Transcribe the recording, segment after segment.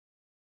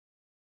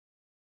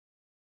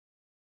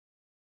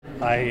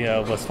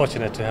I was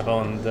fortunate to have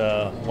owned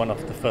one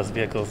of the first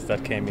vehicles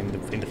that came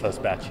in the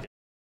first batch.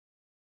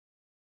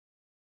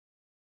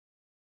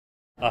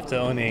 After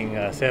owning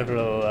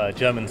several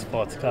German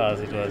sports cars,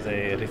 it was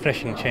a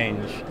refreshing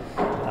change,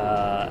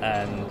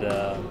 and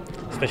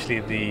especially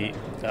the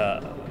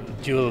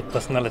dual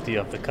personality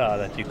of the car,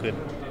 that you could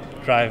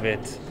drive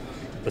it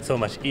with so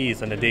much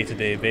ease on a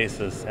day-to-day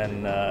basis,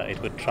 and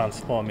it would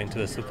transform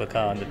into a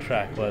supercar on the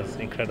track was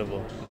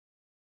incredible.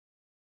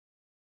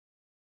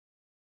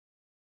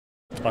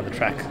 On the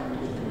track.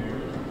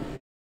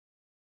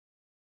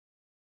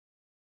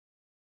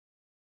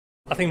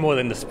 I think more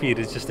than the speed,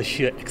 it's just the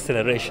sheer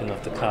acceleration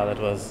of the car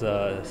that was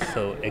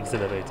so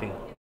exhilarating.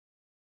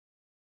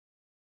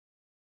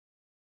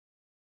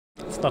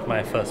 It's not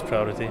my first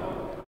priority.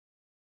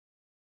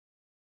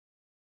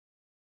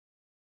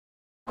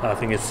 I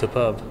think it's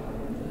superb,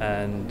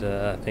 and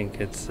I think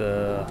it's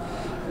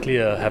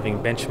clear,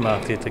 having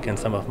benchmarked it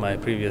against some of my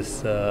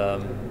previous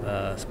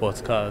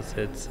sports cars,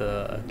 it's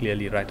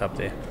clearly right up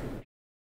there.